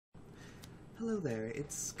Hello there,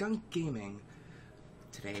 it's Skunk Gaming.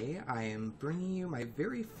 Today I am bringing you my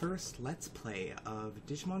very first Let's Play of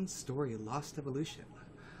Digimon Story Lost Evolution.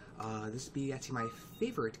 This would be actually my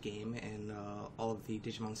favorite game in all of the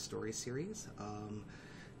Digimon Story series.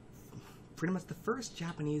 Pretty much the first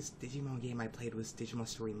Japanese Digimon game I played was Digimon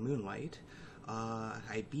Story Moonlight.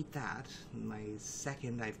 I beat that. My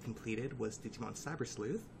second I've completed was Digimon Cyber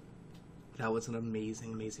Sleuth. That was an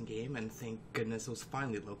amazing, amazing game, and thank goodness it was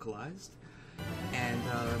finally localized. And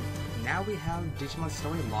now we have Digimon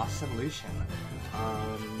Story Lost Evolution.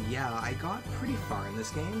 Yeah, I got pretty far in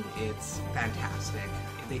this game. It's fantastic.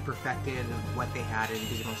 They perfected what they had in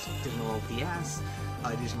Digimon World DS,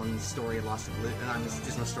 Digimon Story Lost Evolution,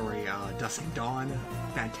 Digimon Story Dusk and Dawn.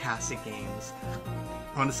 Fantastic games.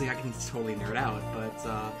 Honestly, I can totally nerd out,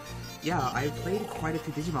 but yeah, I've played quite a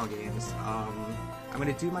few Digimon games. I'm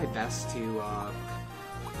going to do my best to,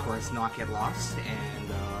 of course, not get lost, and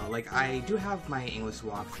like, I do have my English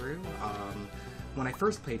walkthrough. When I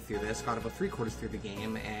first played through this, got about 3/4 through the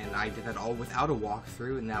game, and I did that all without a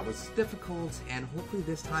walkthrough, and that was difficult, and hopefully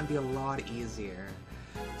this time be a lot easier.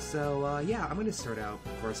 So, yeah, I'm going to start out,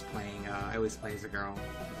 of course, playing, I always play as a girl,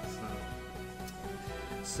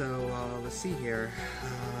 so let's see here,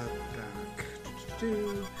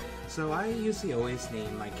 So I usually always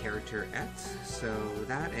name my character Et, so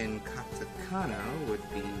that in katakana would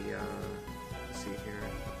be, let's see here,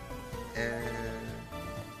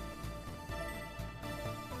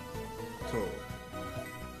 To.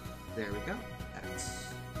 There we go, Et.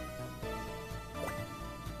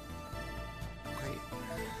 Great.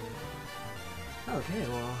 Okay,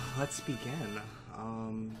 well, let's begin.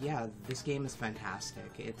 Yeah, this game is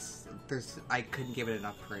fantastic. I couldn't give it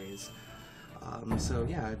enough praise. So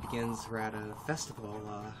yeah, it begins, we're at a festival,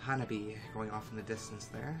 Hanabi going off in the distance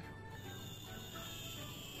there.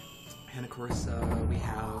 And of course, we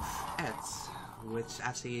have Et, which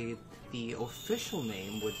actually the official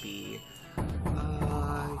name would be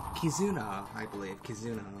Kizuna, I believe,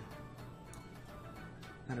 Kizuna.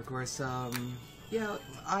 And of course, yeah,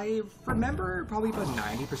 I remember probably about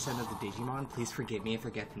 90% of the Digimon. Please forgive me if I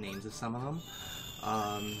forget the names of some of them.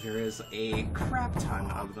 There is a crap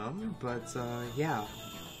ton of them, but yeah,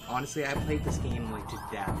 honestly, I played this game like to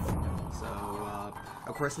death. So,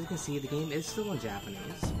 of course, as you can see, the game is still in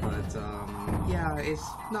Japanese, but yeah, it's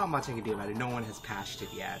not much I can do about it. No one has patched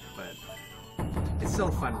it yet, but it's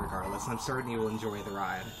still fun regardless. I'm certain you will enjoy the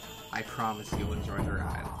ride. I promise you'll enjoy the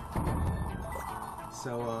ride.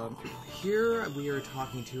 So, here we are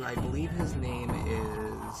talking to, I believe his name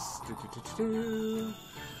is...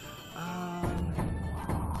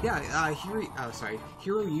 yeah,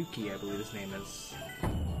 Hiroyuki, I believe his name is.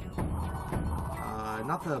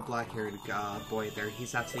 Not the black-haired boy there,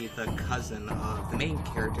 he's actually the cousin of the main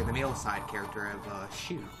character, the male side character of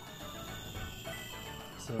Shu.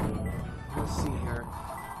 So, let's see here.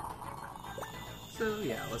 So,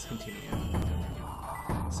 yeah, let's continue.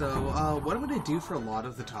 So, what I'm going to do for a lot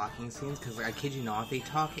of the talking scenes, because I kid you not, they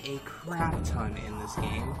talk a crap ton in this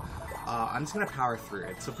game. I'm just gonna power through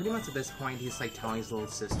it. So pretty much at this point, he's like telling his little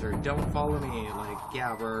sister, "Don't follow me, like,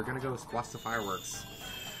 yeah, we're gonna go watch the fireworks."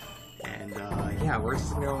 And, yeah, we're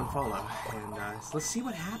just gonna go and follow. And, so let's see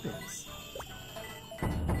what happens.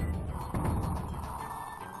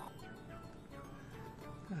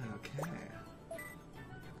 Okay.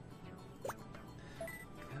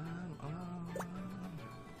 Come on.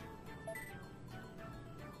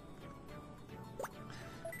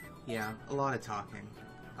 Yeah, a lot of talking.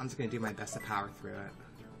 I'm just gonna do my best to power through it.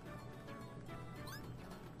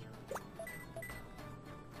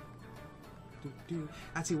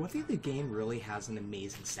 Actually, one thing the game really has an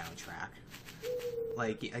amazing soundtrack.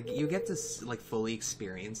 Like, you get to like fully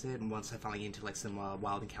experience it once I finally get into like some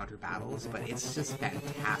wild encounter battles, but it's just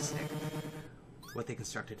fantastic what they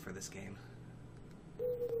constructed for this game.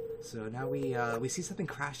 So now we see something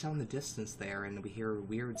crash out in the distance there, and we hear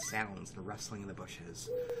weird sounds and rustling in the bushes.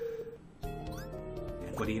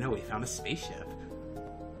 What do you know, we found a spaceship.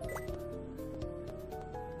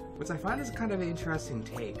 Which I find is kind of an interesting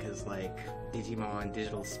take, because, like, Digimon,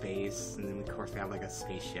 digital space, and then of course we have, like, a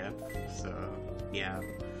spaceship, so, yeah.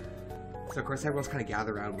 So, of course, everyone's kind of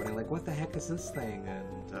gathered around wondering, like, what the heck is this thing?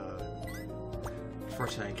 And,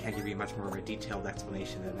 unfortunately, I can't give you much more of a detailed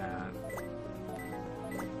explanation than that.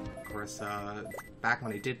 Of course, back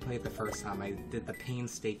when I did play it the first time, I did the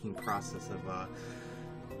painstaking process of,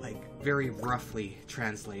 like, very roughly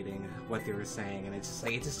translating what they were saying, and it's just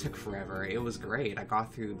like, it just took forever. It was great. I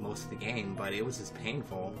got through most of the game, but it was just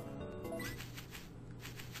painful.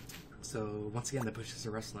 So, once again, the bushes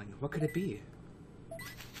are rustling. What could it be?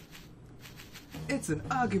 It's an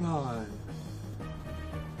Agumon!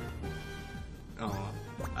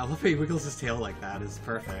 I love how he wiggles his tail like that. It's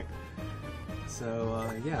perfect.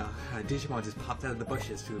 So, yeah, Digimon just popped out of the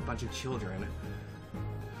bushes to a bunch of children.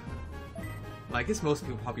 Well, I guess most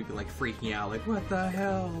people probably be, like, freaking out, like, what the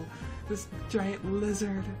hell? This giant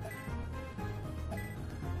lizard!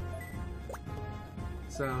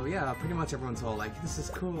 So, yeah, pretty much everyone's all like, this is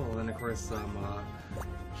cool, and of course,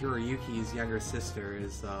 Hiroyuki's younger sister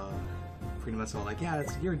is, pretty much all like, yeah,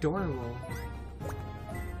 you're adorable.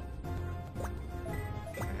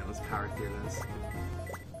 Okay, let's power through this.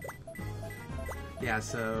 Yeah,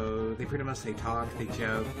 so they pretty much, they talk, they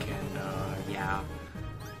joke, and, yeah.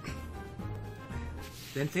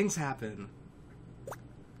 Then things happen.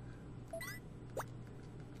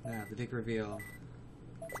 Yeah, the big reveal.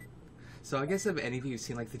 So I guess if any of you have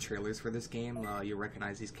seen, like, the trailers for this game, you'll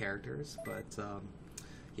recognize these characters, but,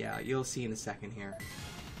 yeah, you'll see in a second here.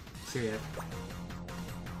 So yeah,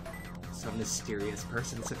 some mysterious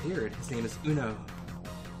person has appeared. His name is Uno.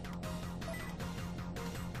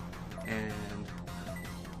 And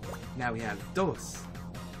now we have Dos.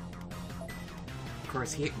 Of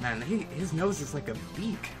course, his nose is like a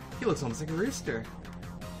beak. He looks almost like a rooster.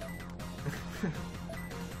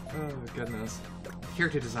 Oh, goodness.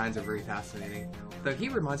 Character designs are very fascinating. Though he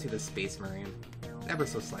reminds me of the Space Marine. Ever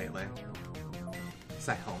so slightly. It's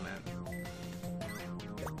a helmet.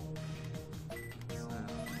 So,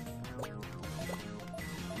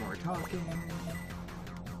 more talking.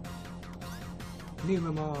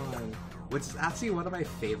 Numemon! Which is actually one of my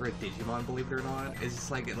favorite Digimon, believe it or not. It's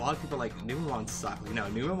just like, a lot of people are like, Numemon suck. You know,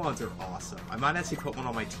 Numemons are awesome. I might actually put one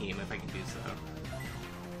on my team if I can do so.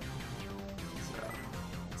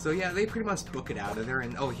 So yeah, they pretty much book it out of there,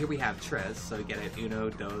 and oh, here we have Tres, so you get it, Uno,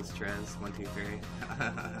 Dos, Tres, 1, 2, 3.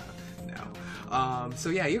 No. So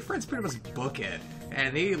yeah, your friends pretty much book it,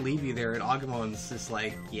 and they leave you there, and Agumon's just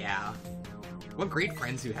like, yeah. What great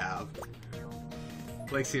friends you have.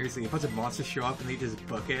 Like, seriously, a bunch of monsters show up and they just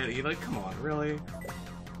book it, and you're like, come on, really?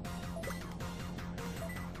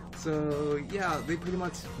 So yeah, they pretty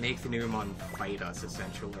much make the Numemon fight us,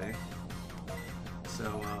 essentially.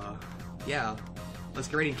 So, yeah. Let's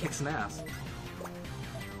get ready and kick some ass.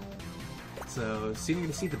 So, soon you're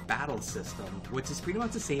going to see the battle system, which is pretty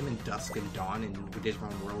much the same in Dusk and Dawn in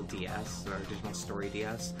Digimon World DS, or Digimon Story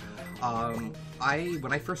DS. When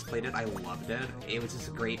I first played it, I loved it. It was just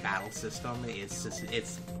a great battle system.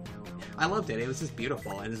 I loved it. It was just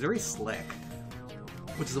beautiful, and it's very slick.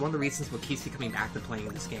 Which is one of the reasons what keeps me coming back to playing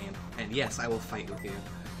this game. And yes, I will fight with you.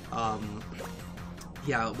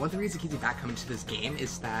 Yeah, one of the reasons it keeps me back coming to this game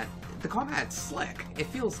is that the combat's slick. It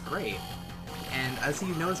feels great. And as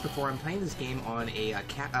you noticed before, I'm playing this game on an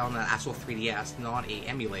actual 3DS, not a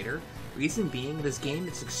emulator. Reason being, this game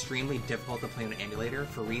is extremely difficult to play on an emulator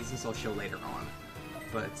for reasons I'll show later on.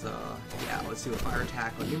 But, yeah, let's do a fire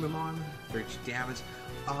attack on Numemon, 30 damage.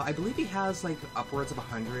 I believe he has, like, upwards of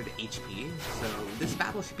 100 HP, so this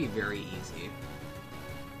battle should be very easy.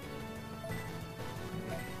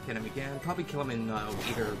 Hit him again. Probably kill him in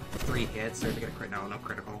either 3 hits or if I get a crit. No, no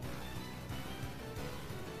critical.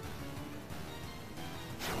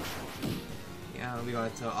 Yeah, we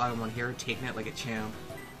got Agumon here, taking it like a champ.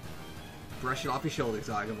 Brush it off your shoulders,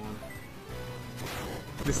 Agumon.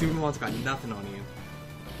 This Numemon's got nothing on you.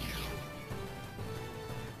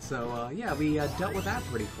 So, yeah, we dealt with that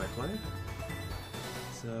pretty quickly.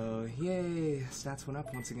 So, yay, stats went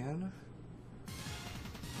up once again.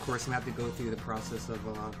 Of course, I'm going to have to go through the process of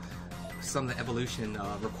some of the evolution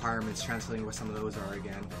requirements, translating what some of those are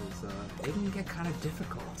again, because they can get kind of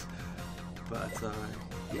difficult. But,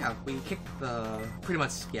 yeah, we kicked the... pretty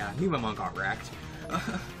much, yeah, Numemon got wrecked.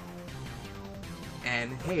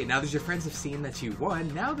 And, hey, now that your friends have seen that you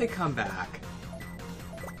won, now they come back!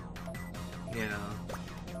 You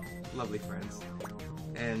know, lovely friends.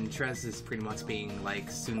 And Tres is pretty much being, like,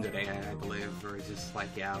 tsundere, I believe, or just, like,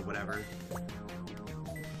 yeah, whatever.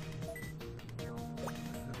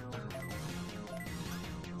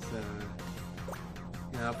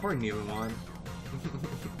 So... poor Numemon.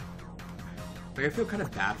 Like, I feel kind of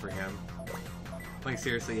bad for him. Like,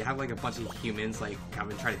 seriously, you have, like, a bunch of humans, like, come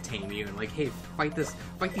and try to tame you, and, like, hey, fight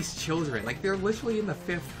these children. Like, they're literally in the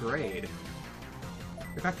 5th grade.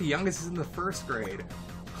 In fact, the youngest is in the 1st grade.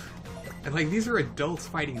 And, like, these are adults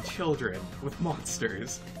fighting children with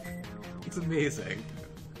monsters. It's amazing.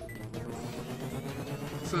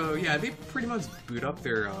 So, yeah, they pretty much boot up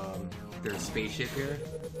their spaceship here.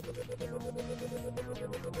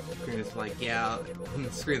 They're just like, yeah,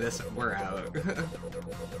 screw this, we're out.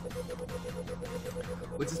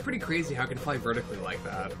 Which is pretty crazy how it can fly vertically like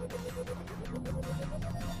that.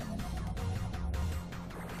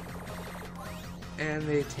 And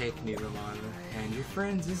they take Numemon, and your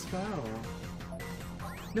friends as well.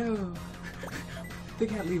 No! They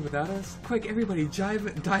can't leave without us. Quick, everybody, dive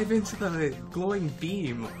into the glowing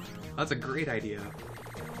beam. That's a great idea.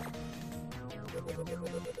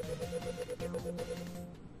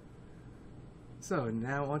 So,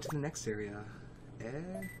 now on to the next area.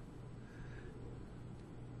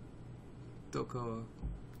 Doko.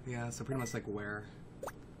 Yeah, so pretty much like where.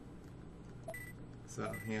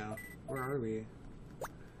 So, yeah. Where are we?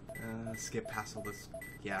 Skip past all this.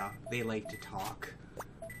 Yeah, they like to talk.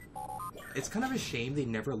 It's kind of a shame they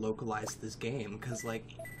never localized this game, because, like,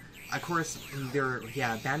 of course,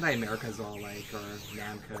 yeah, Bandai America's all like, or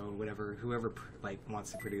Namco, whatever, whoever, like,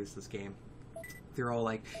 wants to produce this game. They're all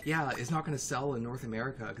like, yeah, it's not going to sell in North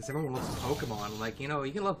America, because everyone loves Pokemon. Like, you know,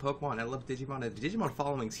 you can love Pokemon, I love Digimon, the Digimon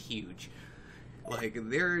following's huge. Like,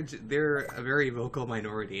 they're a very vocal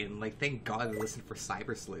minority, and, like, thank God they listened for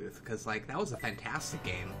Cyber Sleuth, because, like, that was a fantastic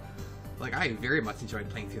game. Like, I very much enjoyed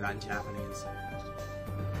playing through that in Japanese.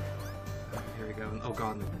 Here we go. Oh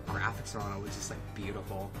god, the graphics on it was just, like,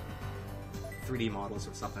 beautiful. 3D models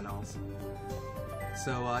or something else.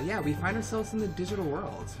 So, yeah, we find ourselves in the digital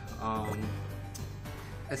world.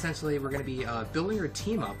 Essentially, we're going to be building our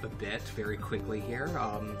team up a bit very quickly here.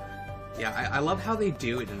 Yeah, I love how they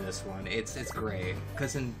do it in this one. It's great,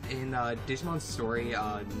 because in Digimon Story,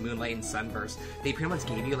 Moonlight and Sunburst, they pretty much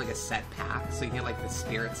gave you like a set pack, so you get like the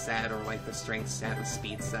Spirit set, or like the Strength set, or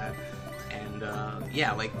Speed set, and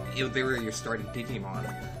yeah, like they were your starting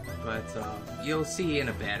Digimon. But you'll see in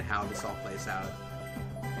a bit how this all plays out.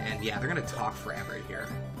 And yeah, they're gonna talk forever here.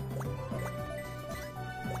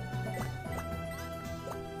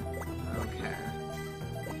 Okay.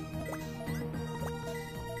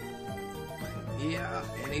 Yeah,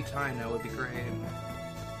 anytime that would be great.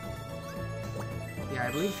 Yeah,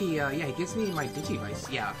 I believe he, yeah, he gives me my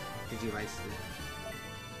Digivice. Yeah, Digivice.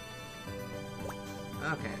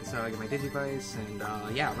 Okay, so I get my Digivice,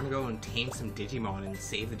 and, yeah, we're gonna go and tame some Digimon and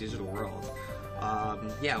save the digital world.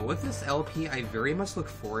 Yeah, with this LP, I very much look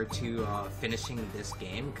forward to, finishing this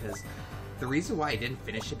game, because the reason why I didn't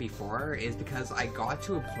finish it before is because I got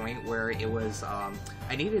to a point where it was,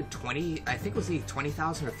 I needed 20, I think it was either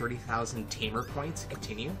 20,000 or 30,000 tamer points to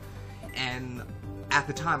continue, and at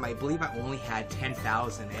the time, I believe I only had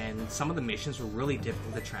 10,000, and some of the missions were really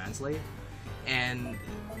difficult to translate, and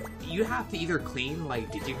you have to either clean,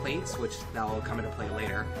 like, digiplates, which that'll come into play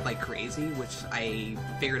later, like crazy, which I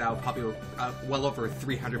figured out probably well over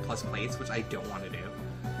 300 plus plates, which I don't want to do.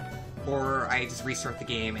 Or I just restart the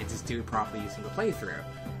game and just do it properly using the playthrough.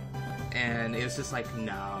 And it was just like,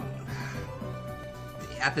 no.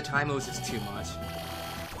 At the time, it was just too much.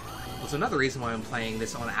 Also, another reason why I'm playing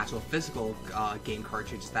this on an actual physical game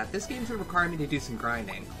cartridge is that this game's going to require me to do some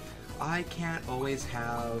grinding. I can't always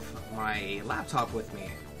have my laptop with me,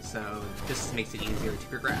 so this makes it easier to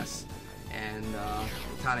progress. And,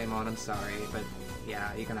 Tanemon, I'm sorry, but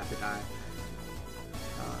yeah, you're gonna have to die.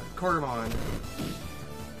 Koromon.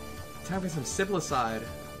 Time for some Siblicide.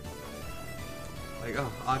 Like,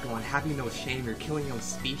 oh, Agumon, have you no shame, you're killing your own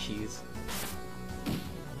species.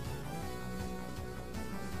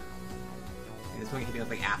 And it's going to hit me with,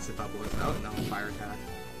 like, acid bubbles. Oh, no, fire attack.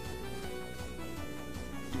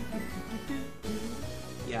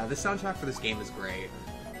 Yeah, the soundtrack for this game is great.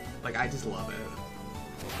 Like, I just love it.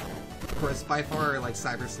 Of course, by far, like,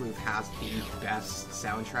 Cyber Sleuth has the best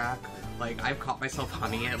soundtrack. Like, I've caught myself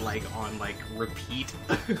humming it, like, on, like, repeat.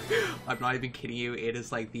 I'm not even kidding you, it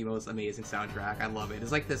is, like, the most amazing soundtrack. I love it.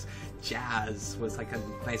 It's like this jazz with, like, a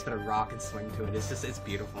nice bit of rock and swing to it. It's just, it's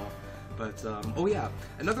beautiful. But, oh yeah,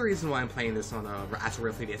 another reason why I'm playing this on a actual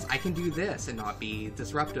real 3DS, I can do this and not be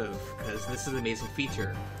disruptive, because this is an amazing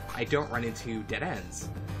feature. I don't run into dead ends,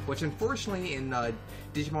 which unfortunately in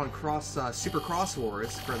Digimon Super Cross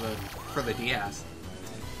Wars for the DS,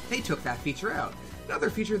 they took that feature out.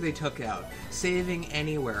 Another feature they took out, saving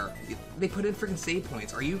anywhere. They put in freaking save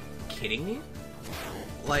points. Are you kidding me?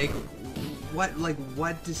 Like,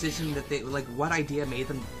 what decision that they, like, what idea made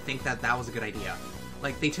them think that that was a good idea?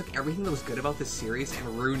 Like, they took everything that was good about this series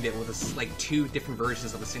and ruined it with, like, 2 different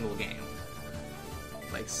versions of a single game.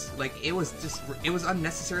 Like, it was just, it was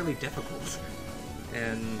unnecessarily difficult.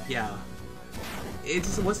 And, yeah. It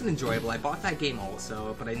just wasn't enjoyable. I bought that game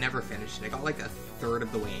also, but I never finished it. I got, like, a third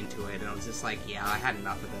of the way into it, and I was just like, yeah, I had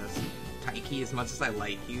enough of this. Taiki, as much as I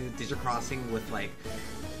like you, Digicrossing with, like,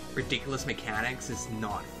 ridiculous mechanics is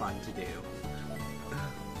not fun to do.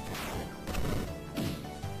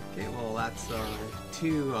 Okay, well, that's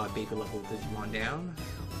 2 baby level Digimon down.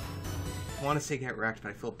 I want to say get wrecked, but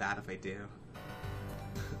I feel bad if I do.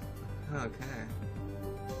 Okay.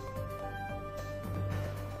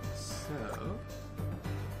 So...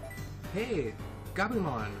 Hey,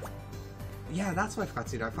 Gabumon! Yeah, that's what I forgot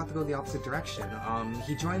to do. I forgot to go the opposite direction.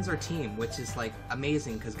 He joins our team, which is like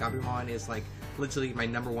amazing because Gabumon is like literally my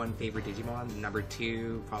 #1 favorite Digimon.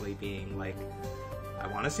 #2 probably being like, I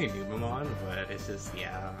want to say Numemon, but it's just,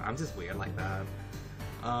 yeah, I'm just weird like that.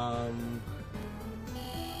 Oh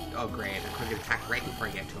great, I could get attacked right before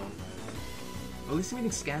I get to him. At least I'm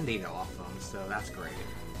getting scan data off them, so that's great.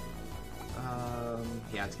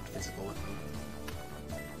 Yeah, let's get physical with them.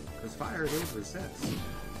 Because fire will resist.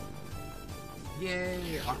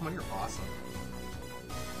 Yay! Aquaman, you're awesome.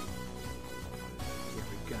 Here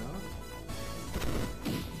we go.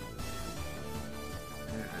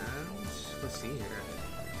 And let's see here.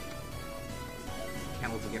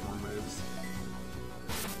 Can't wait to get more moves.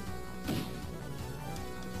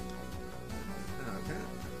 Okay.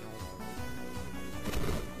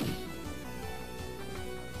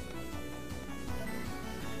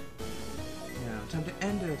 Now, time to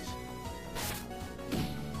end it.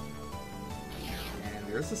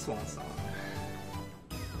 There's the swan song.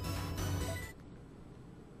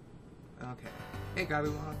 Okay. Hey,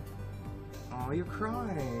 Gabumon. Oh, you're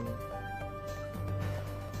crying.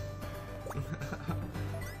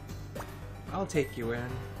 I'll take you in.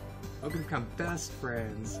 We can become best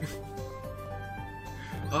friends.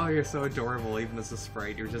 Oh, you're so adorable, even as a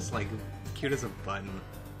sprite. You're just, like, cute as a button.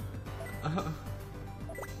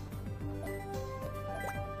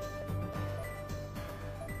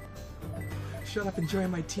 Shut up and join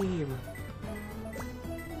my team!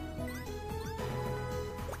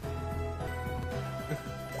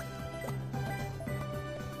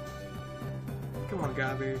 Come on,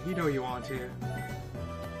 Gabu, you know you want to.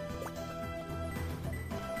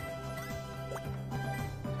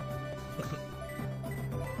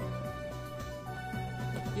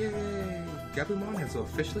 Yay! Gabumon has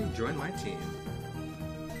officially joined my team.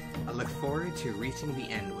 I look forward to reaching the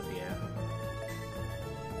end with you.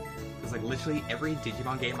 Like literally every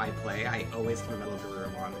Digimon game I play, I always come in the middle of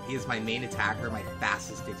Garurumon. He is my main attacker, my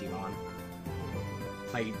fastest Digimon.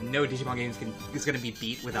 Like no Digimon game is gonna be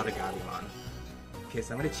beat without a Gabumon. Okay,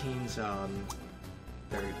 so I'm gonna change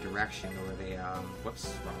their direction, or they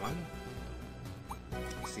whoops, wrong one.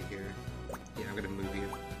 Let's see here. Yeah, I'm gonna move you.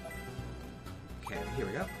 Okay, here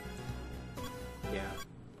we go. Yeah.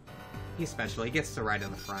 He's special, he gets to ride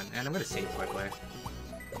in the front, and I'm gonna save quickly.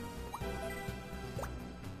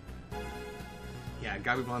 Yeah,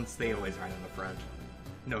 Gabumons, they always ride in the front.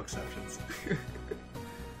 No exceptions.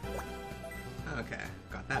 Okay,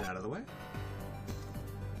 got that out of the way.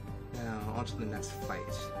 Now, on to the next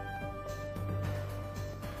fight.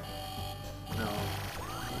 Oh,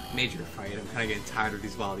 major fight. I'm kind of getting tired of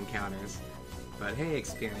these wild encounters. But hey,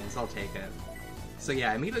 experience, I'll take it. So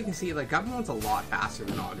yeah, immediately you can see, like, Gabumon's a lot faster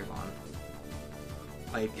than Agumon.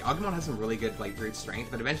 Like, Agumon has some really good, like, brute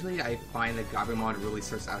strength, but eventually I find that Gabumon really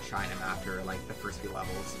starts to outshine him after, like, the first few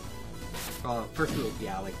levels. Well, first few,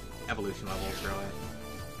 yeah, like, evolution levels, really.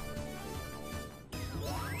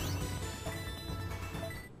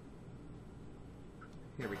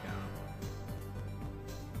 Here we go.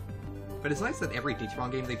 But it's nice that every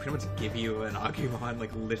Digimon game, they pretty much give you an Agumon,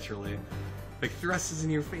 like, literally. Like, thrusts in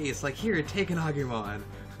your face, like, here, take an Agumon!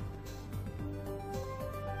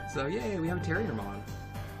 So, yay, we have a Terriermon.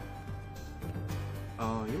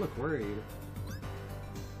 Oh, you look worried.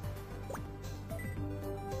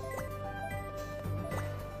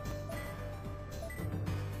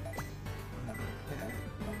 Okay.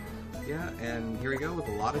 Yeah, and here we go with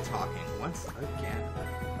a lot of talking, once again.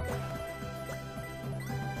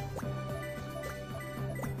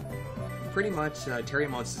 Pretty much,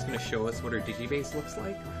 Terriermon's just going to show us what her Digibase looks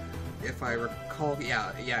like. If I recall,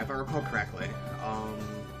 yeah, if I recall correctly.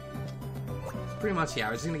 Pretty much, yeah,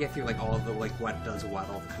 I was just gonna get through, like, all of the, like, what does what,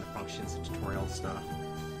 all the kind of functions and tutorial stuff.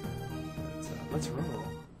 So, let's roll.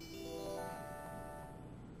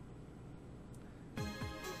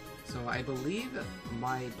 So, I believe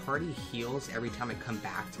my party heals every time I come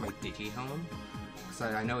back to my Digi-Home.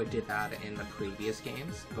 Because I know it did that in the previous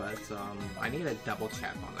games, but, I need to double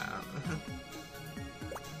check on that.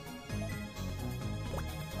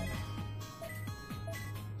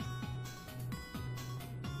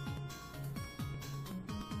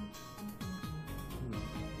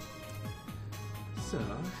 So,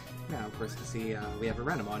 now of course you can see we have a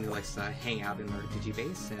Renamon who likes to hang out in our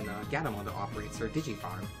Digibase, and Gatomon that operates our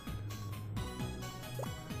Digifarm.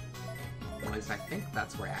 At least I think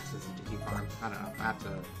that's where I access the Digifarm. I don't know, I have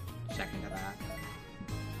to check into that.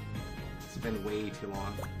 It's been way too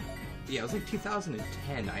long. Yeah, it was like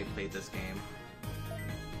 2010 I played this game.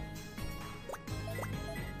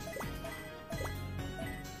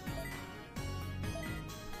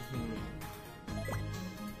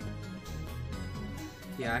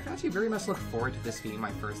 Yeah, I actually very much look forward to this being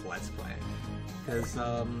my first Let's Play. Because,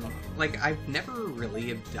 like, I've never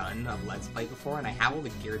really done a Let's Play before, and I have all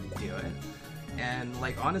the gear to do it. And,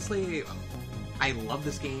 like, honestly, I love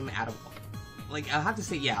this game out of... Like, I'll have to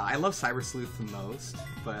say, yeah, I love Cyber Sleuth the most,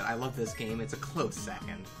 but I love this game. It's a close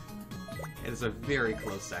second. It is a very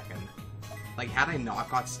close second. Like, had I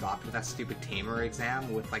not got stopped with that stupid Tamer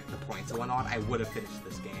exam with, like, the points and whatnot, I would have finished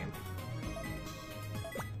this game.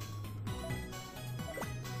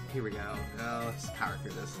 Here we go. Oh, let's power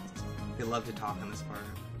through this. They love to talk on this part.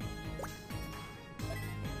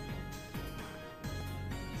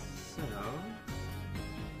 So...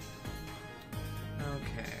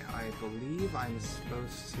 Okay, I believe I'm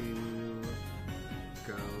supposed to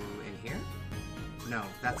go in here? No,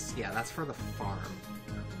 that's, yeah, that's for the farm.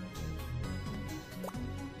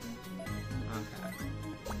 Okay.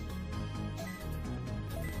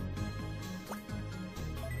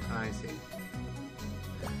 I see.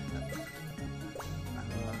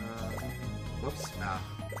 Whoops. I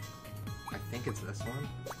think it's this one.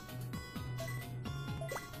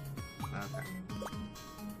 Okay.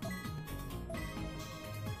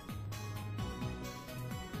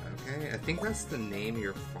 Okay, I think that's the name of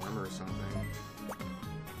your farm or something.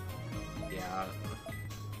 Yeah.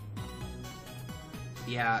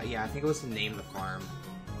 Yeah, I think it was the name of the farm.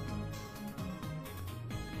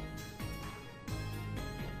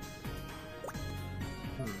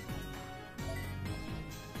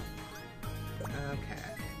 Okay.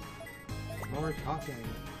 More talking.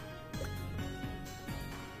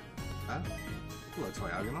 Huh? Hello,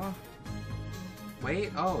 Toyagama.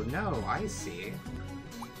 Wait, oh no, I see.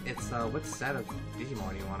 It's, what set of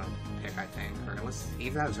Digimon you want to pick, I think. Or unless,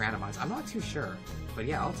 either that was randomized. I'm not too sure. But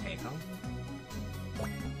yeah, I'll take them.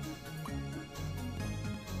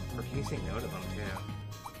 Or can you say no to them, too?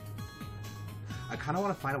 I kind of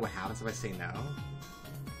want to find out what happens if I say no.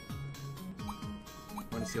 I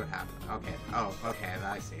want to see what happens. Okay. Oh, okay,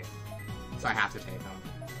 I see. So I have to take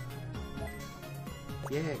them.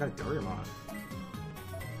 Yay, I got a Doraemon.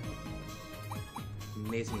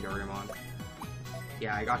 Amazing Doraemon.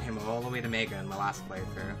 Yeah, I got him all the way to Mega in my last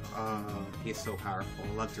playthrough. Oh, he's so powerful.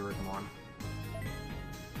 Love Doraemon.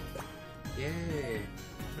 Yay!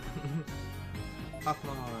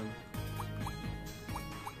 Pokemon!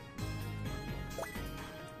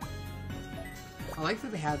 I like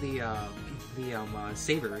that they had the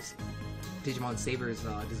Sabers, Digimon Sabers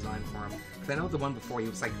design for him. Because I know the one before he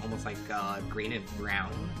was like almost like green and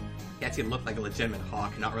brown. He actually looked like a legitimate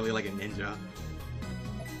hawk, not really like a ninja.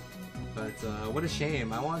 But what a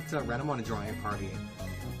shame. I want Renamon to join a party.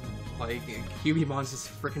 Like, Cubimon's just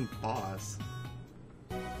freaking boss.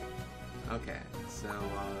 Okay, so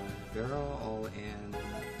they're all in.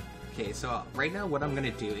 Okay, so right now what I'm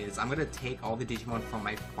gonna do is I'm gonna take all the Digimon from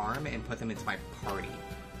my farm and put them into my party.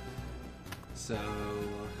 So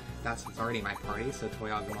that's what's already in my party. So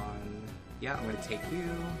Toyagumon, yeah, I'm gonna take you.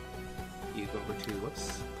 You go over to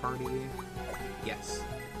whoops party. Yes.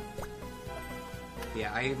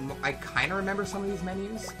 Yeah, I kind of remember some of these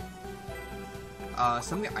menus.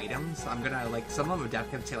 Some of the items, I'm gonna, like, some of them are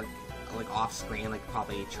definitely gonna take, like off screen, like,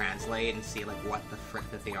 probably translate and see, like, what the frick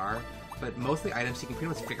that they are. But most of the items, you can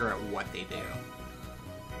pretty much figure out what they do.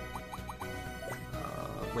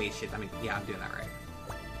 Wait, shit, I mean, yeah, I'm doing that right.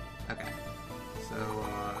 Okay. So,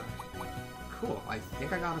 cool. I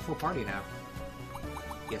think I got a full party now.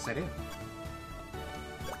 Yes, I do.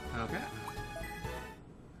 Okay.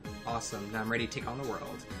 Awesome. Now I'm ready to take on the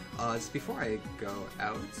world. Just before I go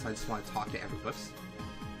out, so I just want to talk to everyone,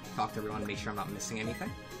 make sure I'm not missing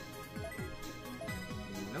anything.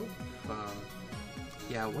 Nope.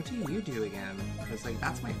 Yeah, what do you do again? Because, like,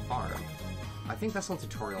 that's my farm. I think that's all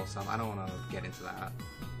tutorial stuff. I don't want to get into that.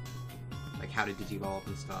 Like, how to digivolve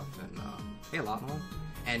and stuff, and, hey, Lotmon.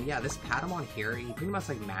 And, yeah, this Patamon here, he pretty much,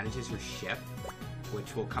 like, manages your ship,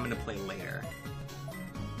 which will come into play later.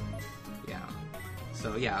 Yeah.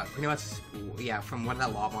 So, yeah, pretty much, yeah, from what that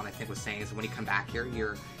Lotmon, I think, was saying, is when you come back here,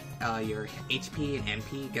 your HP and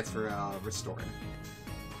MP gets restored.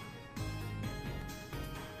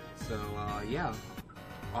 So, yeah.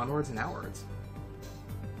 Onwards and outwards.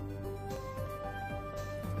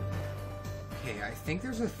 Okay, I think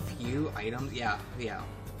there's a few items. Yeah. I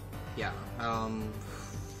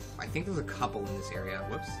think there's a couple in this area.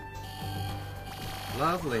 Whoops.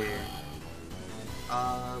 Lovely.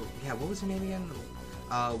 Yeah, what was her name again?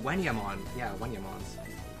 Wenyamon. Yeah, Wenyamons.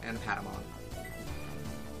 And Patamon.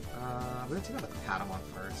 We're gonna check out the Patamon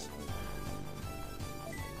first.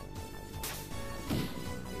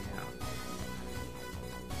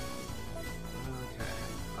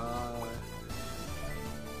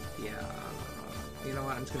 Yeah, you know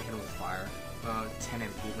what? I'm just gonna hit him with fire. 10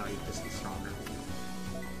 MP, not even just stronger.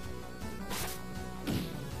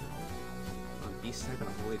 Beast type and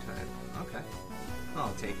a holy type. Okay.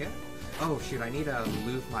 I'll take it. Oh shoot, I need to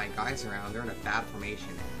move my guys around. They're in a bad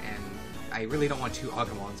formation, and I really don't want 2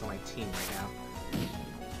 Agumons on my team right now.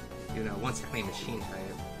 You know, one's technically machine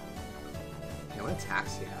type. Okay, what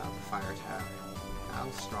attacks do you have? Fire attack. How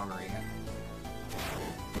strong are you?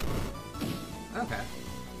 Okay.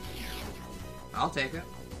 I'll take it.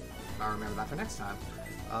 I'll remember that for next time.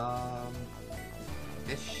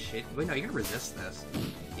 This shit. Wait, no, you're gonna resist this.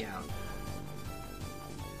 Yeah.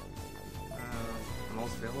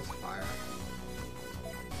 Almost fail with fire.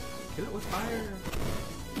 Kill it with fire!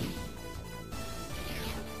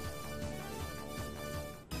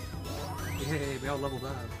 Yay, we all leveled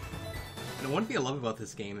up. And one thing I love about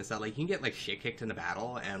this game is that, like, you can get, like, shit kicked in a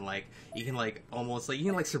battle, and, like, you can, like, almost, like, you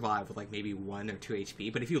can, like, survive with, like, maybe 1 or 2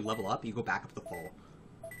 HP, but if you level up, you go back up to full.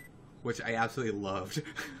 Which I absolutely loved.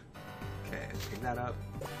 Okay, pick that up.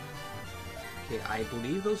 Okay, I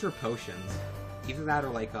believe those are potions. Either that or,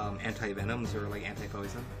 like, anti-venoms or, like,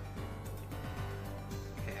 anti-poison.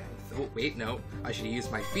 Okay. Oh, wait, no. I should use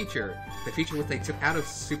my feature. The feature which they took out of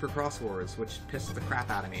Super Cross Wars, which pissed the crap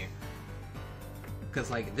out of me. Because,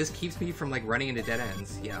 like, this keeps me from, like, running into dead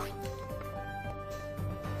ends. Yeah.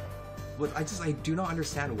 But I do not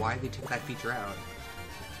understand why they took that feature out.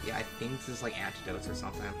 Yeah, I think this is, like, antidotes or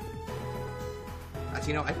something.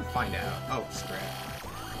 Actually, you know, I can find out. Oh, screw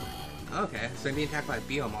it. Okay, so I'm being attacked by a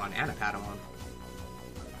Biomon and a Patamon.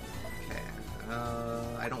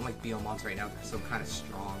 I don't like Biomons right now because I'm kind of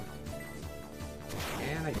strong.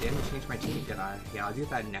 And I didn't change my team, did I? Yeah, I'll do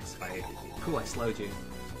that next fight. Cool, I slowed you.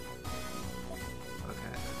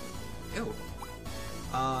 Okay. Ew.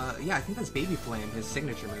 Yeah, I think that's Baby Flame, his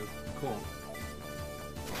signature move. Cool.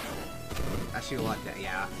 Actually, a lot.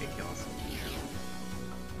 Yeah, it kills.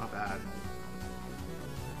 Not bad.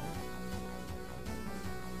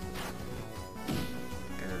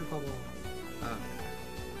 Air bubble.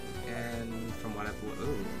 And from what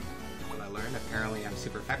what I learned, apparently I'm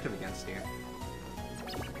super effective against you.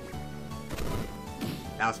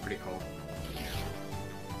 That was pretty cool.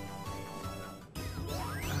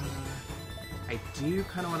 I do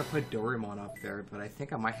kind of want to put Doraemon up there, but I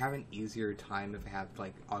think I might have an easier time if I have,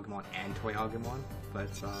 like, Agumon and Toy Agumon. But,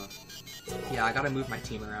 yeah, I gotta move my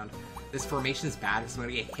team around. This formation is bad because I'm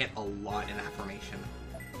gonna get hit a lot in that formation.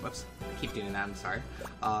 Whoops, I keep doing that, I'm sorry.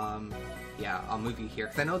 Yeah, I'll move you here.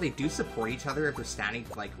 Because I know they do support each other if they're standing,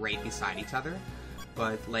 like, right beside each other.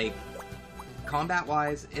 But, like,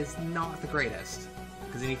 combat-wise, it's not the greatest.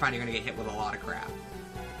 Because then you find you're gonna get hit with a lot of crap.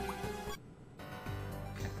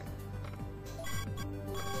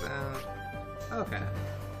 Okay.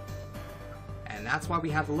 And that's why we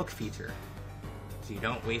have the look feature. So you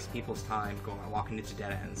don't waste people's time walking into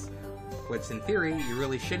dead ends. Which, in theory, you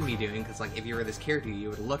really shouldn't be doing, because, like, if you were this character, you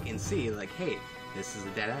would look and see, like, hey, this is a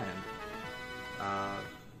dead end.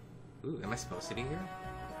 Ooh, am I supposed to be here?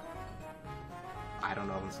 I don't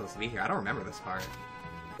know if I'm supposed to be here. I don't remember this part.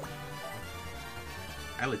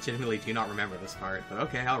 I legitimately do not remember this part, but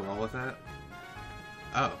okay, I'll roll with it.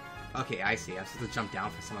 Oh, okay, I see. I'm supposed to jump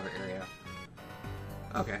down for some other area.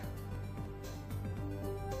 Okay.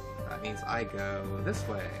 That means I go this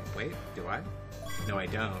way. Wait, do I? No, I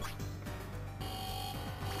don't.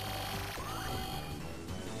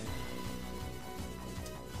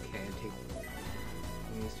 Okay, take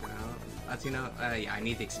these two out. That's, you know, yeah, I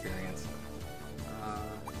need the experience.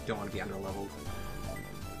 Don't want to be underleveled.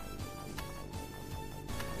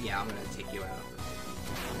 Yeah, I'm gonna take you out.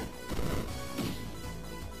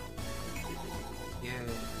 Yeah,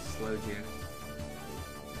 slowed you.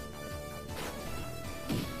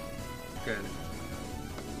 Good.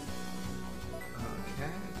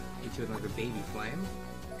 Okay. Hit you with like a baby flame.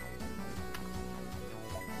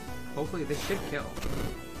 Hopefully this should kill.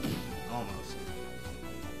 Almost.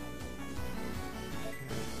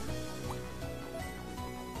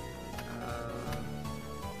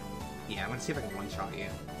 Yeah, I'm gonna see if I can one-shot you.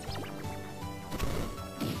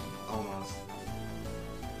 Almost.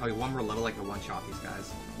 Okay, one more level I can one-shot these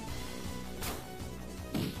guys.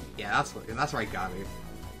 Yeah, that's where I got me.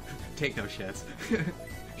 Take no shits.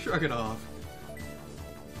 Shrug it off.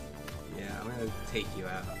 Yeah, I'm gonna take you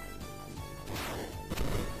out.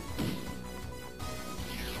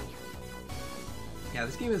 Yeah,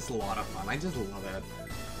 this game is a lot of fun. I just love it.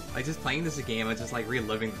 Like, just playing this game, I'm just like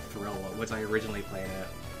reliving the thrill of which I originally played it.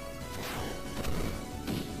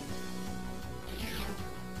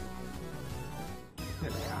 There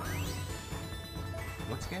we go.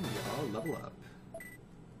 Once again, y'all level up.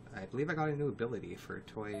 I believe I got a new ability for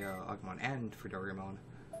Toy Agumon and for Doraemon.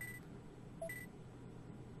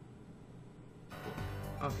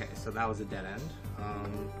 Okay, so that was a dead end. I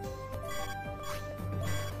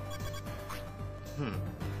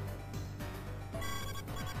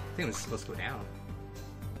think this is supposed to go down.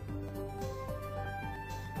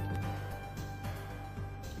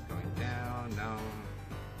 Keep going down, no.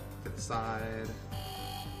 To the side.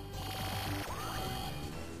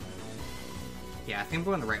 Yeah, I think I'm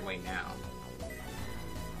going the right way now.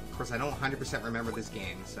 Of course, I don't 100% remember this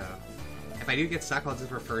game, so... If I do get stuck, I'll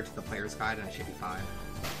just refer to the player's guide and I should be fine.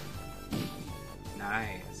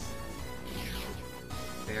 Nice.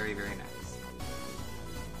 Very, very nice.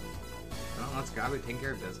 Well, let's go. We're taking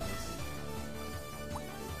care of business.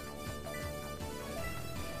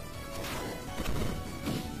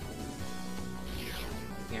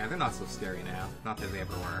 Yeah, they're not so scary now. Not that they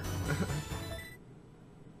ever were.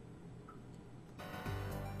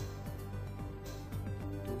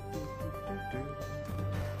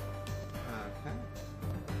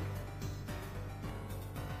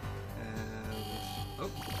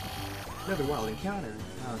 Another wild encounter.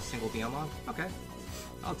 Single Digimon. Okay.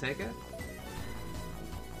 I'll take it.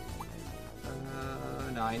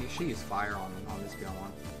 No, I should use fire on this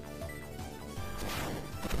Digimon.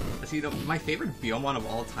 See, my favorite Digimon of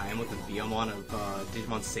all time was the Digimon of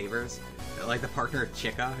Digimon Savers. Like the partner of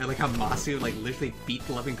Chica. Like how Masu like literally beat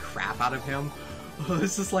the living crap out of him.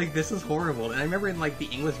 This is like, this is horrible. And I remember in like the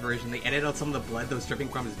English version, they edited out some of the blood that was dripping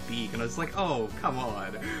from his beak, and I was like, oh, come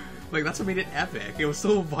on. Like, that's what made it epic. It was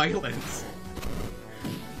so violent.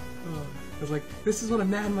 I was like, this is what a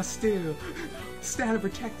man must do. Stand and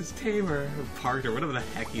protect his tamer. Or partner, whatever the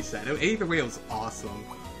heck he said. Either way, it was awesome.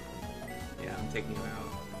 Yeah, I'm taking you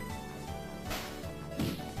out.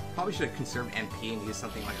 Probably should have conserved MP and used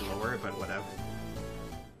something like lower, but whatever.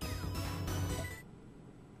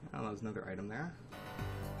 Oh, that was another item there.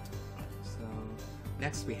 So,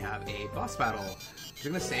 next we have a boss battle.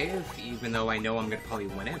 I'm gonna save, even though I know I'm gonna probably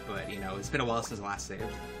win it, but you know, it's been a while since I last saved.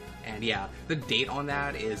 And yeah, the date on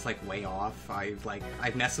that is like way off.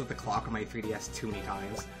 I've messed with the clock on my 3DS too many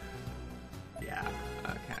times. Yeah,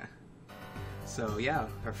 okay. So yeah,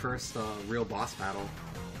 our first real boss battle.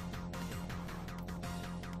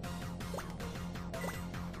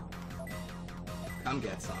 Come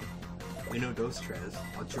get some. Uno dos tres.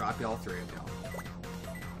 I'll drop you all three of y'all.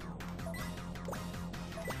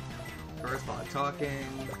 First, a lot of talking.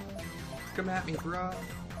 Come at me, bro.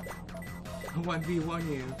 1v1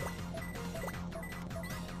 you.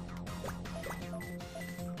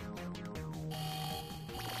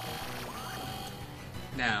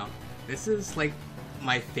 Now, this is like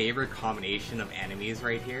my favorite combination of enemies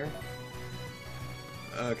right here.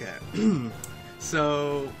 Okay.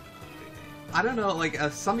 So, I don't know, like,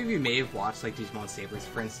 some of you may have watched, like, Digimon Sabers,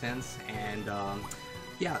 for instance, and,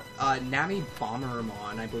 yeah, Nami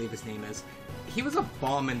Bombermon, I believe his name is, he was a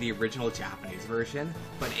bomb in the original Japanese version,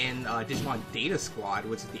 but in, Digimon Data Squad,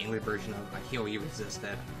 which is the English version of Hero You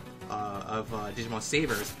Resisted, of, Digimon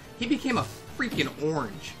Sabers, he became a freaking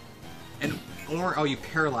orange. Oh, you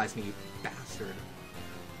paralyzed me, you bastard.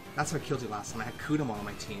 That's what killed you last time. I had Kudamon on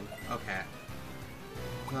my team. Okay.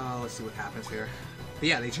 Well, let's see what happens here. But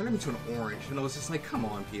yeah, they turned him into an orange, and I was just like, come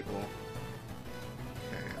on, people.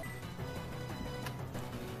 Okay.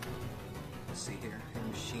 Let's see here. You're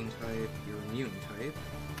machine type, you're immune type.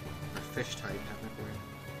 Or fish type, technically.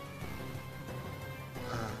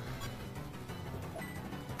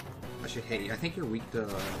 I should hate you. I think you're weak to...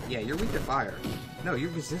 Yeah, you're weak to fire. No,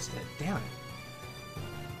 you're resistant. Damn it.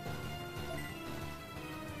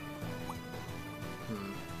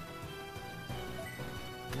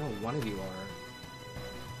 No, one of you are.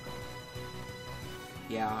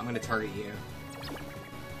 Yeah, I'm gonna target you.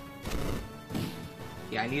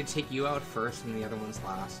 Yeah, I need to take you out first and the other one's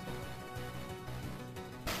last.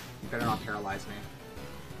 You better not paralyze me.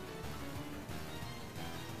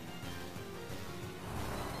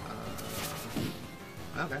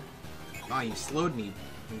 Okay. Oh, you slowed me,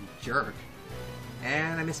 you jerk.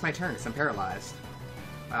 And I missed my turn because I'm paralyzed.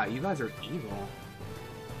 Wow, you guys are evil.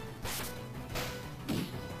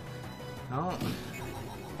 Oh.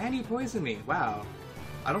 And you poisoned me. Wow.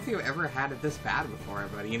 I don't think I've ever had it this bad before,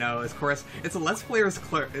 but you know, of course, it's a Let's Player's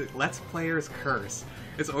curse.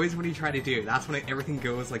 It's always when you try to do. That's when everything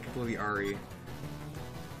goes like completely RE.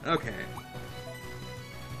 Okay.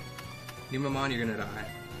 Numamon, you're gonna die.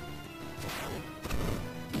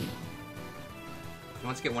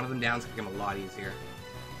 Once you get one of them down, it's gonna become a lot easier.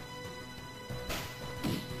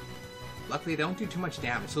 Luckily, they don't do too much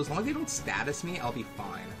damage, so as long as they don't status me, I'll be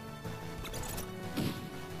fine.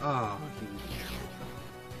 Oh,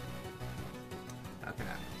 okay,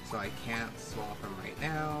 so I can't swap him right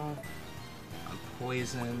now. I'm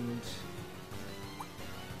poisoned.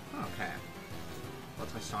 Okay.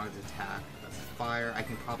 What's my strongest attack? That's fire. I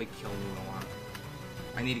can probably kill Numemon.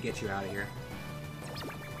 I need to get you out of here.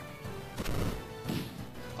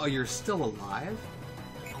 Oh, you're still alive?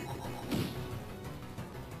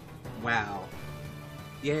 Wow.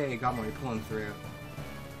 Yay, got more. You're pulling through.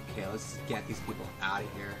 Okay, let's get these people out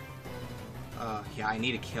of here. Yeah, I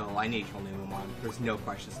need to kill Numemon. There's no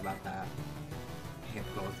questions about that.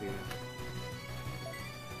 Can't go with you.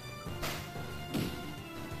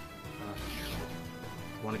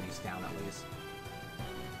 One of you's down at least.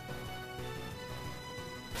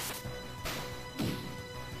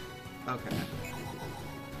 Okay.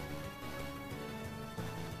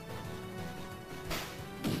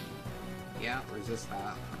 Yeah, resist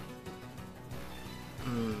that.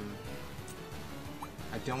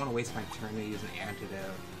 I don't want to waste my turn to use an antidote.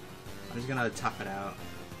 I'm just gonna tough it out.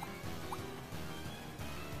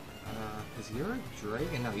 Because you're a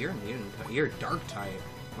dragon? No, you're a mutant. You're a dark type.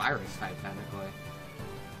 Virus type, technically.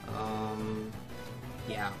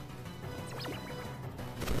 Yeah.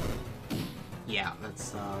 Yeah,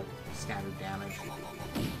 that's, standard damage.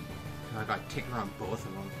 I got Ticker on both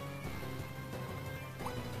of them.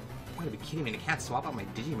 You gotta be kidding me, and I can't swap out my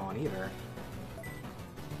Digimon either.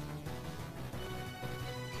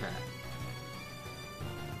 Okay.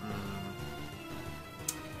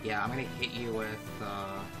 Yeah, I'm gonna hit you with,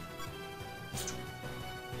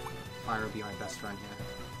 Fire will be my best friend here.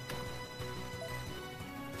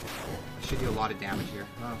 I should do a lot of damage here.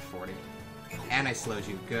 Oh, 40. And I slowed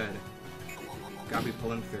you. Good. Gotta be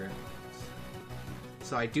pulling through.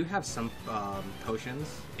 So I do have some potions.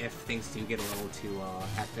 If things do get a little too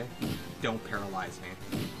hectic, don't paralyze me.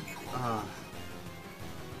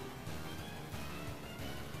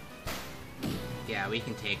 Yeah, we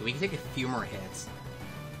can take a few more hits.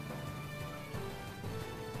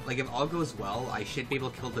 Like, if all goes well, I should be able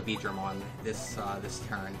to kill the Digimon this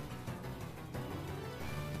turn.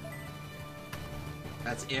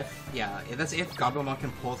 That's if Gabumon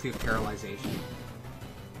can pull through paralyzation.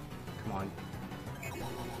 Come on.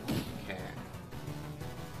 Okay.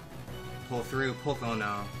 Pull through, oh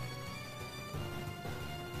no.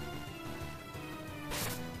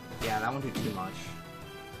 Yeah, that won't do too much.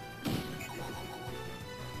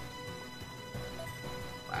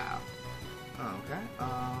 Wow. Oh, okay.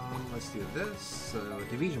 Let's do this. So,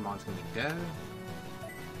 Divisionmon's gonna be dead.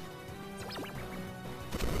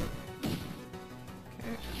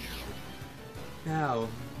 Okay. Now,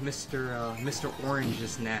 Mr. Orange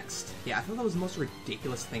is next. Yeah, I thought that was the most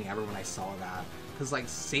ridiculous thing ever when I saw that. Because, like,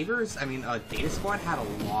 Data Squad had a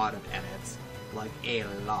lot of edits. Like, a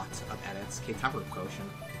lot of edits. Okay, time for a potion.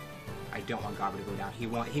 I don't want Gobber to go down.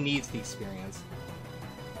 He needs the experience.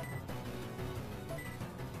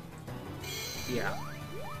 Yeah.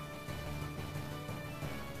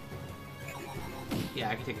 Yeah,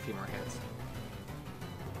 I can take a few more hits.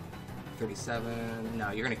 37.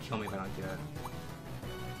 No, you're gonna kill me if I don't do it.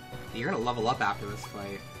 You're gonna level up after this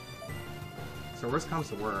fight. So worst comes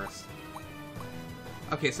to worst.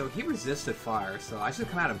 Okay, so he resisted fire, so I should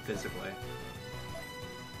come at him physically.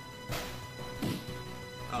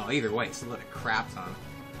 Oh, either way, so let a crap ton.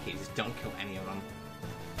 Okay, just don't kill any of them.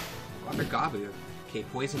 Go after Gabu. Okay,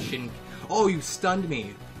 poison shouldn't... Oh, you stunned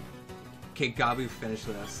me! Okay, Gabu, finish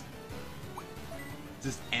this.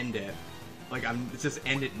 Just end it. Like, just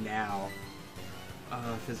end it now.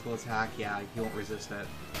 Physical attack, yeah, you won't resist it.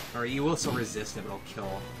 Or you will still resist it, but it'll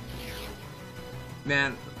kill.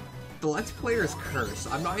 Man, the Let's Player is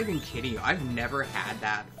cursed. I'm not even kidding you. I've never had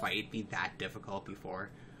that fight be that difficult before.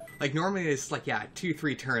 Like, normally it's like, yeah,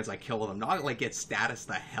 2-3 turns I kill them. Not like get status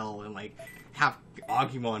the hell and like have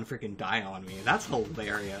Agumon freaking die on me. That's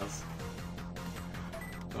hilarious.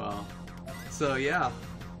 Well, so yeah.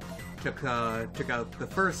 Took out the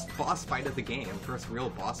first boss fight of the game. First real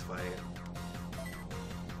boss fight.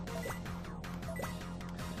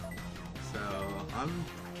 So,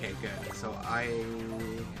 okay, good. So I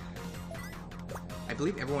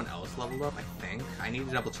believe everyone else leveled up, I think. I need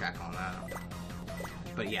to double check on that.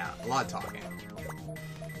 But yeah, a lot of talking.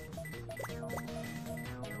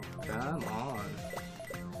 Come on.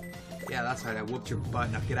 Yeah, that's right, I whooped your butt.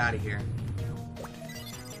 Now get out of here.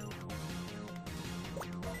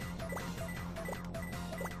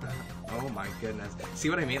 Oh my goodness. See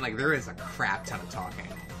what I mean? Like, there is a crap ton of talking.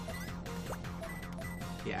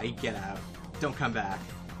 Yeah, you get out. Don't come back.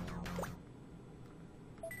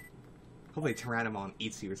 Hopefully Tyrannomon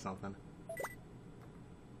eats you or something.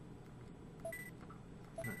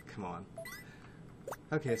 Come on.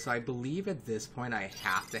 Okay, so I believe at this point I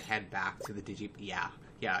have to head back to the Digi...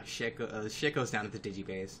 Yeah, shit goes down at the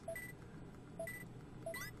Digibase.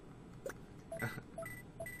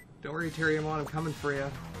 Don't worry, Tyrannomon, I'm coming for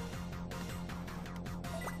you.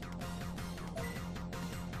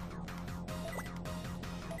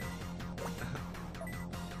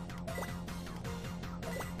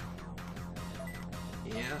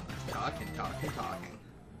 walking, talking.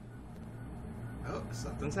 Oh,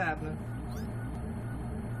 something's happening.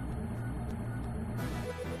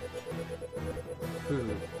 Ooh.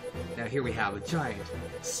 Now here we have a giant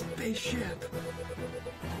spaceship!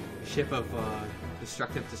 Ship of,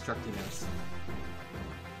 destructive destructiness.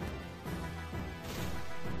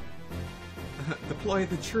 Deploy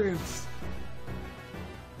the troops!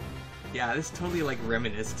 Yeah, this totally, like,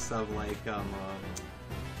 reminisces of, like,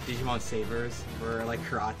 Digimon Sabers, where, like,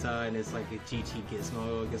 Kurata and his, like, a GT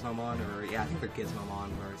Gizmomon, or, yeah, I think they're Gizmomon,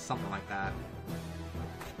 or something like that.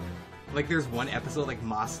 Like, there's one episode, like,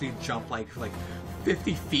 Masu jumped, like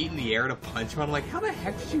 50 feet in the air to punch him. I'm like, how the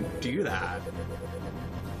heck did you do that?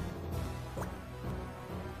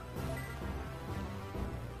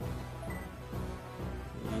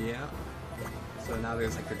 Yeah. So now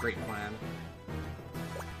there's, like, the Great Plan.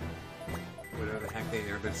 Whatever the heck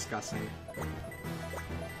they're discussing.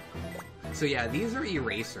 So yeah, these are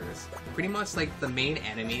erasers. Pretty much like the main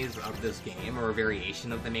enemies of this game, or a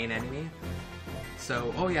variation of the main enemy.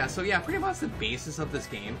 So, so pretty much the basis of this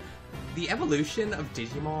game. The evolution of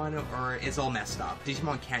Digimon is all messed up.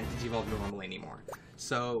 Digimon can't digivolve normally anymore.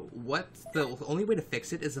 So the only way to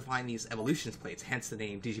fix it is to find these evolutions plates, hence the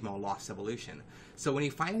name Digimon Lost Evolution. So when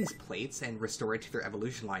you find these plates and restore it to their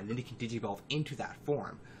evolution line, then you can digivolve into that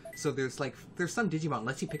form. So there's some Digimon,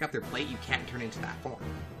 unless you pick up their plate, you can't turn into that form.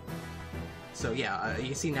 So yeah,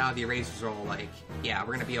 you see now the erasers are all like, yeah,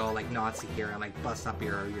 we're gonna be all like Nazi here and like bust up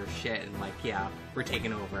your shit and like, yeah, we're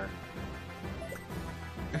taking over.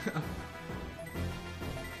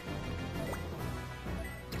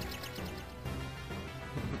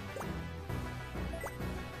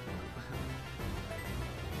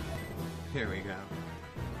 Here we go.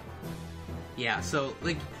 Yeah, so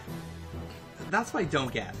like, that's what I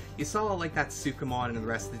don't get. You saw like that Sukamon and the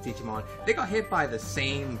rest of the Digimon, they got hit by the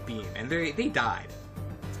same beam and they died.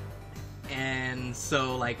 And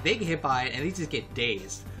so like they get hit by it and they just get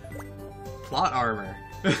dazed. Plot armor.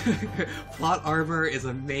 Plot armor is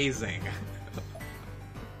amazing.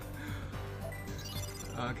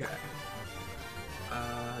 Okay.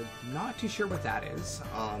 Not too sure what that is.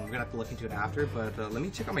 I'm gonna have to look into it after, but let me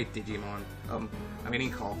check out my Digimon. I'm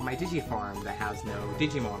getting called my Digifarm that has no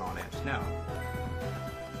Digimon on it. No.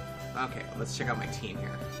 Okay, let's check out my team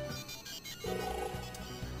here.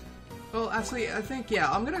 Well, actually, I think, yeah,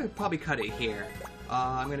 I'm gonna probably cut it here.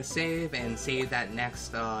 I'm gonna save that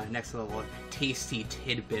next little tasty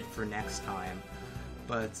tidbit for next time.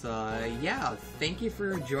 But, yeah, thank you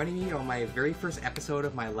for joining me on my very first episode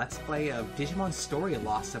of my Let's Play of Digimon Story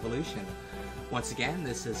Lost Evolution. Once again,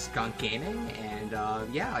 this is Skunk Gaming, and,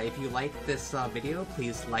 yeah, if you like this video,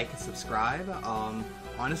 please like and subscribe.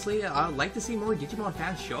 Honestly, I'd like to see more Digimon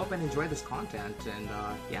fans show up and enjoy this content, and,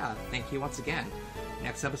 yeah, thank you once again.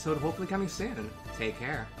 Next episode hopefully coming soon. Take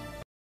care.